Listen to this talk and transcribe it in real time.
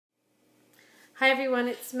Hi everyone,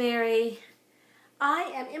 it's Mary.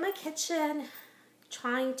 I am in my kitchen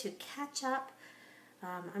trying to catch up.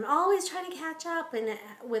 I'm always trying to catch up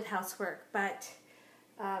with housework, but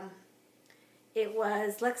it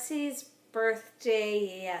was Lexi's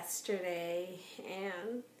birthday yesterday,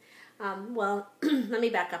 and well, let me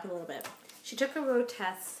back up a little bit. She took a road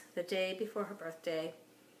test the day before her birthday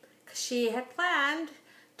because she had planned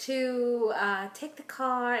to take the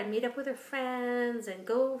car and meet up with her friends and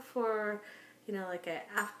go for, you know, like a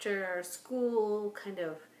after school kind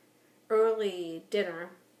of early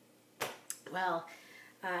dinner. Well,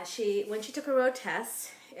 when she took a road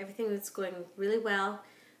test, everything was going really well.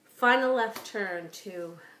 Final left turn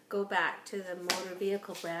to go back to the motor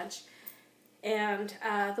vehicle branch, and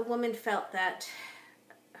the woman felt that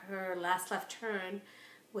her last left turn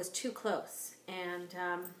was too close, and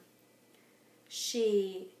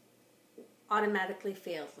she automatically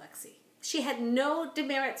failed Lexi. She had no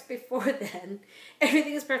demerits before then.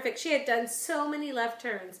 Everything was perfect. She had done so many left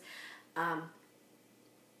turns.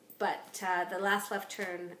 But the last left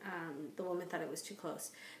turn, the woman thought it was too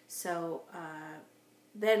close. So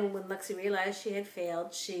then when Lexi realized she had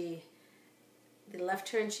failed, the left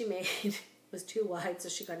turn she made was too wide, so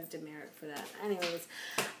she got a demerit for that. Anyways,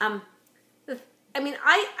 I mean,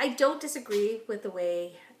 I don't disagree with the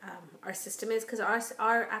way our system is, because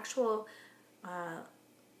our actual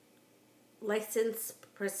license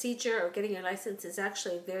procedure, or getting your license, is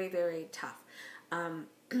actually very, very tough.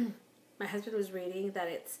 My husband was reading that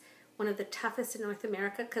it's one of the toughest in North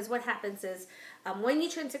America, because what happens is when you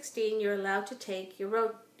turn 16, you're allowed to take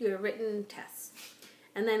your written tests.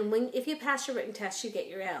 And then if you pass your written test, you get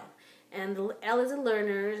your L. And the L is a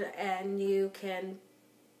learner, and you can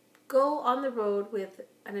go on the road with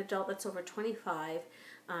an adult that's over 25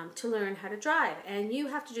 to learn how to drive. And you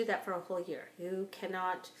have to do that for a whole year. You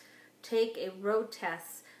cannot take a road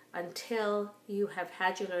test until you have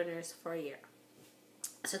had your learners for a year.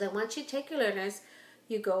 So then once you take your learners,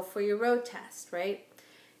 you go for your road test, right?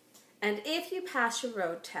 And if you pass your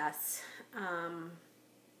road test,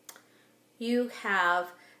 you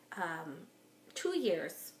have 2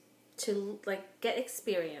 years to get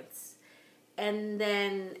experience. And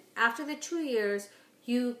then after the 2 years,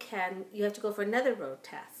 you have to go for another road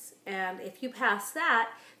test. And if you pass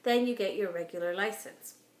that, then you get your regular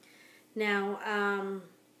license. Now,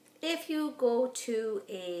 if you go to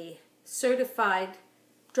a certified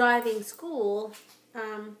driving school,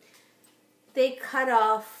 they cut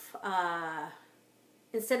off,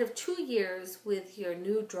 instead of 2 years with your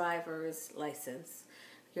new driver's license,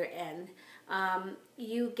 your N,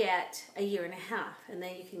 you get a year and a half, and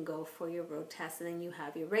then you can go for your road test, and then you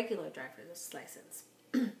have your regular driver's license.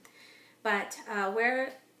 But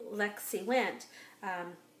where Lexi went,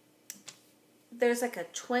 there's like a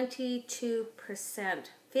 22%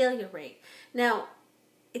 failure rate. Now,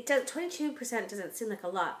 22% doesn't seem like a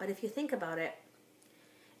lot, but if you think about it,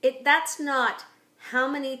 that's not how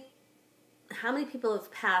many people have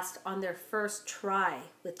passed on their first try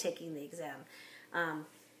with taking the exam.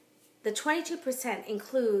 The 22%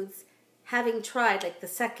 includes having tried like the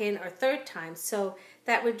second or third time, so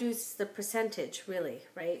that reduces the percentage, really,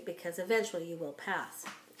 right? Because eventually you will pass,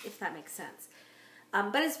 if that makes sense.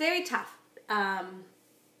 But it's very tough.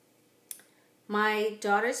 My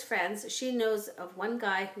daughter's friends, she knows of one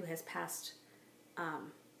guy who has passed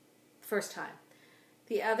first time.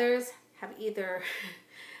 The others have either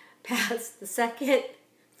passed the second,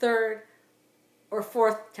 third, or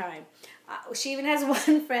fourth time. She even has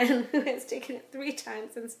one friend who has taken it 3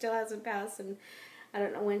 times and still hasn't passed, and I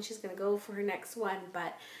don't know when she's going to go for her next one.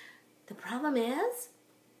 But the problem is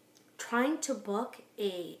trying to book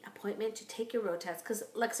an appointment to take your road test, because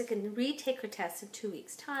Lexi can retake her test in 2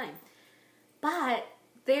 weeks' time. But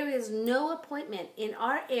there is no appointment in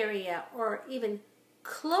our area, or even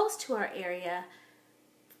close to our area,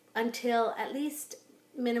 until at least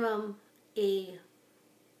minimum 2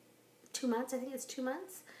 months. I think it's 2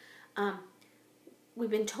 months. We've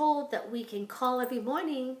been told that we can call every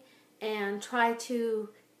morning and try to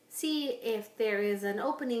see if there is an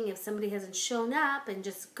opening, if somebody hasn't shown up, and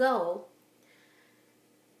just go.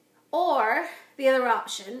 Or the other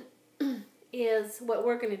option is what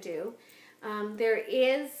we're going to do. There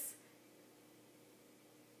is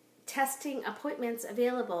testing appointments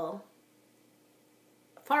available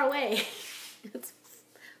far away. It's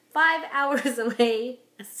 5 hours away,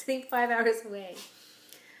 sitting 5 hours away,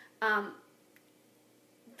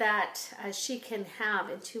 that she can have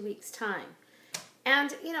in 2 weeks' time.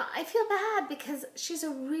 And, you know, I feel bad because she's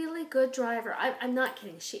a really good driver. I'm not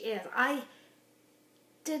kidding. She is. I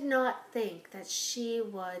did not think that she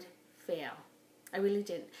would fail. I really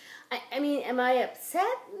didn't. I mean, am I upset?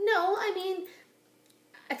 No. I mean,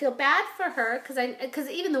 I feel bad for her because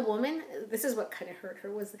even the woman, this is what kind of hurt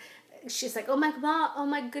her, was she's like, oh my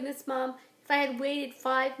goodness, Mom, if I had waited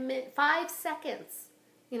 5 seconds,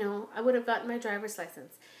 I would have gotten my driver's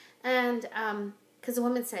license. And because the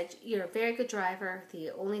woman said, you're a very good driver,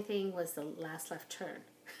 the only thing was the last left turn.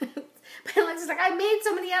 But Alexa's like, I made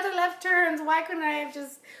so many other left turns, why couldn't I have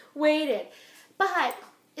just waited? But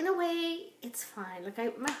in a way, it's fine.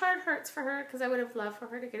 Like, my heart hurts for her because I would have loved for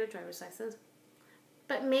her to get a driver's license.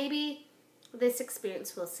 But maybe this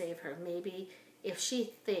experience will save her. Maybe if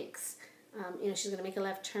she thinks, she's going to make a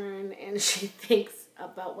left turn and she thinks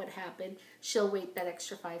about what happened, she'll wait that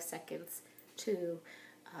extra 5 seconds to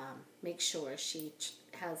make sure she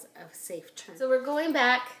has a safe turn. So we're going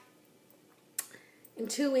back. In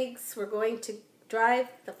 2 weeks, we're going to drive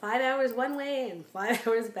the 5 hours one way and 5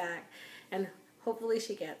 hours back. And hopefully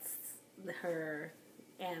she gets her,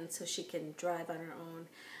 and so she can drive on her own.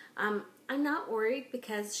 I'm not worried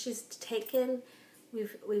because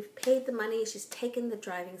we've paid the money, she's taken the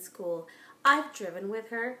driving school. I've driven with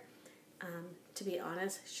her. To be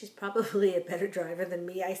honest, she's probably a better driver than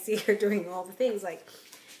me. I see her doing all the things, like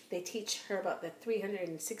they teach her about the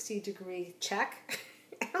 360-degree check.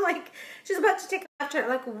 I'm like, she's about to take a left turn. I'm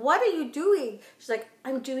like, what are you doing? She's like,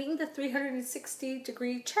 I'm doing the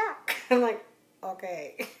 360-degree check. I'm like,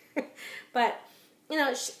 okay. But,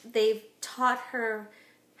 they've taught her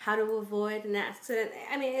how to avoid an accident.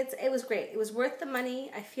 I mean, it was great. It was worth the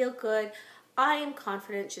money. I feel good. I am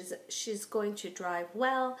confident she's going to drive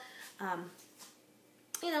well.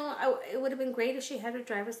 It would have been great if she had her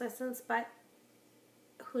driver's license, but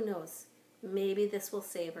who knows? Maybe this will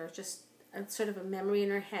save her. Just sort of a memory in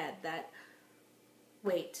her head that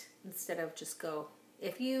wait instead of just go.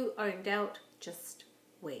 If you are in doubt, just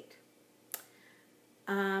wait.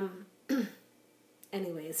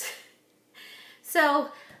 Anyways, so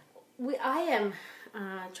I am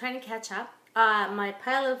trying to catch up.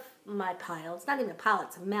 It's not even a pile,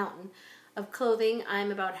 it's a mountain of clothing.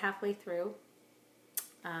 I'm about halfway through.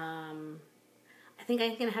 I think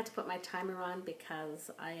I'm going to have to put my timer on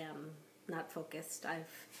because I am not focused.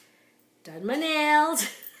 I've done my nails.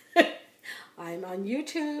 I'm on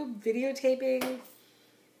YouTube videotaping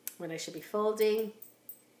when I should be folding.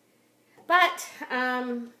 But,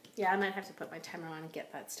 yeah, I might have to put my timer on and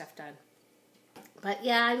get that stuff done. But,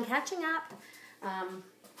 yeah, I'm catching up.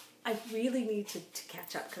 I really need to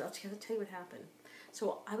catch up because I'll tell you what happened.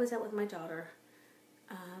 So I was out with my daughter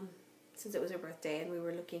since it was her birthday, and we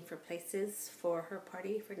were looking for places for her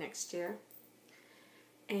party for next year.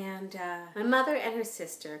 And my mother and her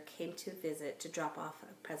sister came to visit to drop off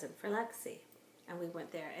a present for Lexi. And we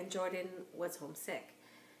went there, and Jordan was homesick.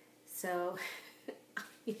 So,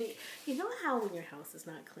 you know how when your house is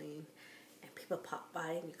not clean and people pop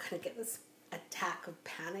by and you kind of get this attack of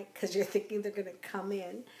panic because you're thinking they're going to come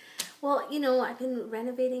in? Well, I've been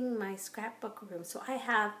renovating my scrapbook room, so I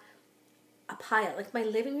have a pile. Like, my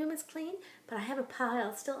living room is clean, but I have a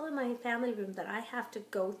pile still in my family room that I have to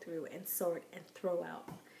go through and sort and throw out.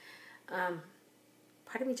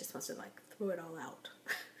 Part of me just wants to, throw it all out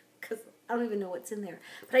because I don't even know what's in there.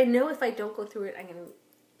 But I know if I don't go through it, I'm going to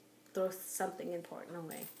throw something important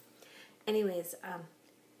away. Anyways,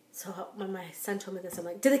 so when my son told me this, I'm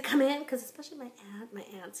like, do they come in? Because especially my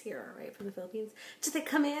aunt's here, right, from the Philippines. Did they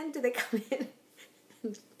come in? Did they come in?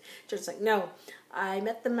 George's like, no. I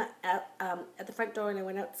met them at the front door and I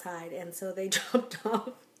went outside, and so they dropped off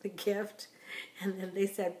the gift and then they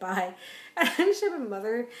said bye. And I'm sure my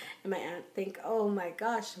mother and my aunt think, oh my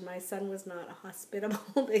gosh, my son was not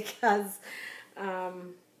hospitable because,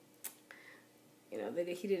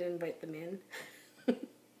 he didn't invite them in.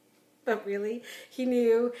 But really, he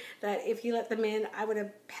knew that if he let them in, I would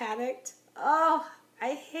have panicked. Oh,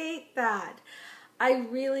 I hate that. I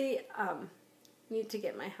really need to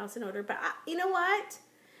get my house in order. But you know what?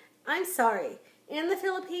 I'm sorry. In the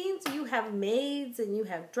Philippines, you have maids and you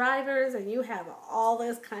have drivers and you have all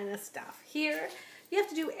this kind of stuff. Here, you have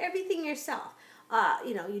to do everything yourself.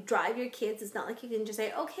 You drive your kids. It's not like you can just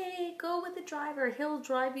say, okay, go with the driver. He'll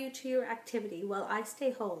drive you to your activity while I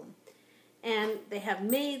stay home. And they have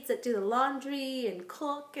maids that do the laundry and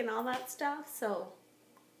cook and all that stuff. So,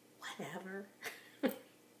 whatever.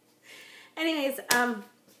 Anyways,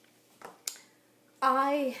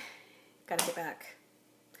 I gotta get back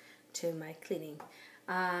to my cleaning.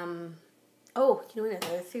 Another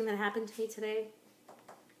thing that happened to me today.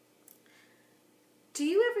 Do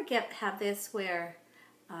you ever have this where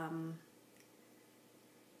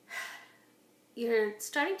you're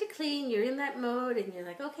starting to clean, you're in that mode, and you're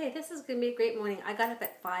like, okay, this is going to be a great morning. I got up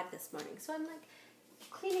at 5 this morning. So I'm like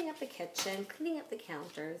cleaning up the kitchen, cleaning up the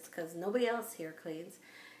counters, because nobody else here cleans.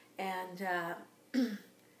 And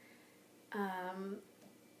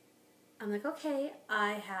I'm like, okay,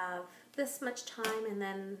 I have this much time, and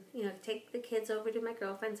then, you know, take the kids over to my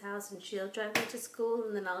girlfriend's house, and she'll drive me to school,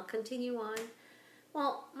 and then I'll continue on.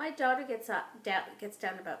 Well, my daughter gets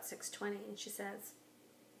down about 6:20, and she says,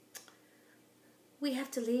 we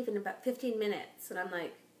have to leave in about 15 minutes. And I'm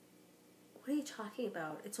like, what are you talking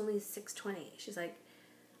about? It's only 6:20. She's like,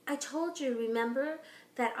 I told you, remember,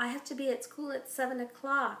 that I have to be at school at 7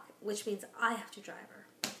 o'clock, which means I have to drive her.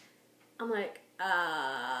 I'm like,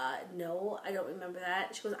 no, I don't remember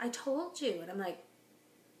that. She goes, I told you. And I'm like,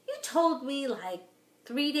 you told me like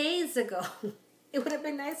 3 days ago. It would have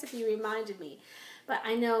been nice if you reminded me. But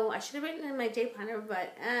I know I should have written in my day planner,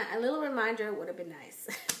 but a little reminder would have been nice.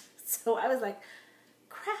 So I was like,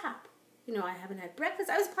 crap. You know, I haven't had breakfast.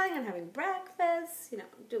 I was planning on having breakfast, you know,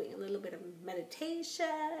 doing a little bit of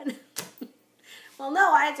meditation. Well,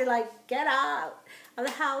 no, I had to like get out of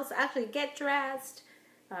the house, actually get dressed,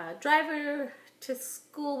 drive her to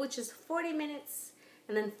school, which is 40 minutes,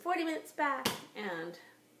 and then 40 minutes back, and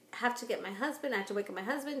have to get my husband. I have to wake up my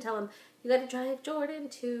husband, tell him, you got to drive Jordan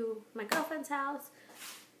to my girlfriend's house.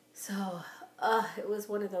 So it was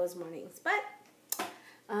one of those mornings. But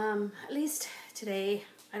at least today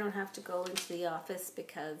I don't have to go into the office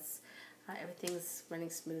because everything's running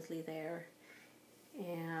smoothly there.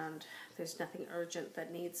 And there's nothing urgent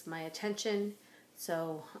that needs my attention.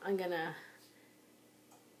 So I'm going to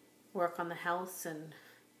work on the house and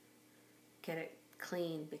get it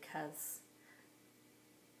clean because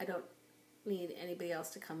I don't need anybody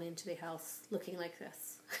else to come into the house looking like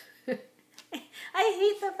this. I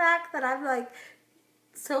hate the fact that I'm like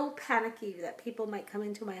so panicky that people might come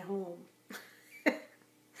into my home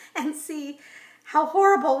and see how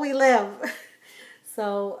horrible we live.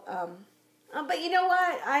 So, but you know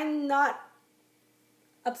what? I'm not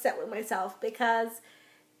upset with myself because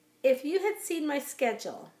if you had seen my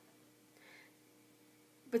schedule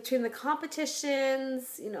between the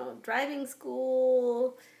competitions, you know, driving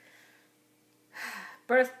school,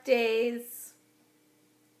 birthdays,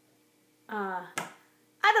 I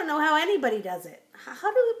don't know how anybody does it.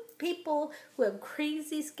 How do people who have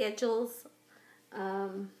crazy schedules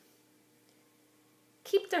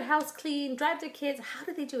keep their house clean, drive their kids? How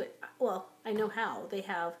do they do it? Well, I know how. They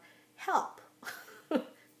have help.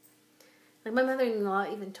 Like my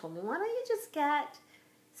mother-in-law even told me, why don't you just get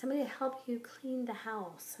somebody to help you clean the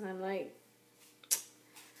house? And I'm like,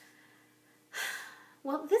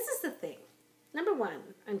 well, this is the thing. Number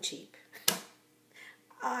one, I'm cheap.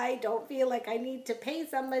 I don't feel like I need to pay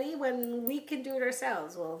somebody when we can do it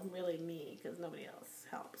ourselves. Well, really me, because nobody else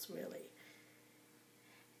helps, really.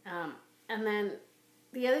 And then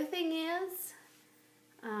the other thing is,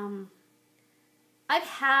 I've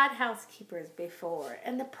had housekeepers before,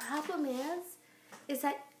 and the problem is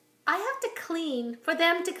that I have to clean for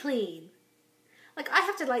them to clean. Like, I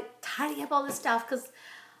have to, like, tidy up all this stuff because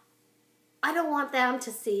I don't want them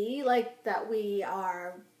to see, like, that we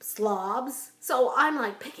are slobs. So I'm,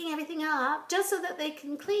 like, picking everything up just so that they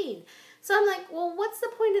can clean. So I'm like, well, what's the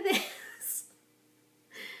point of this?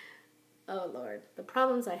 Oh, Lord. The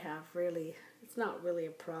problems I have, really, it's not really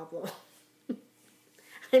a problem.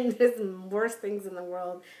 And there's worse things in the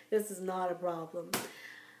world. This is not a problem.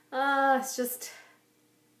 It's just,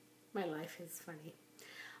 my life is funny.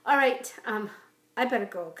 All right, I better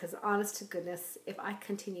go because honest to goodness, if I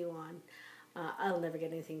continue on, I'll never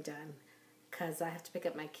get anything done because I have to pick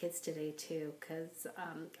up my kids today too because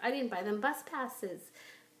I didn't buy them bus passes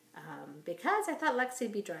because I thought Lexi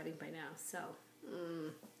would be driving by now. So,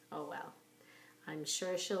 oh well. I'm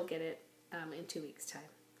sure she'll get it in 2 weeks' time.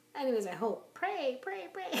 Anyways, I hope. Pray, pray,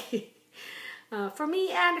 pray. For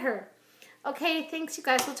me and her. Okay, thanks you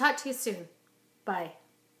guys. We'll talk to you soon. Bye.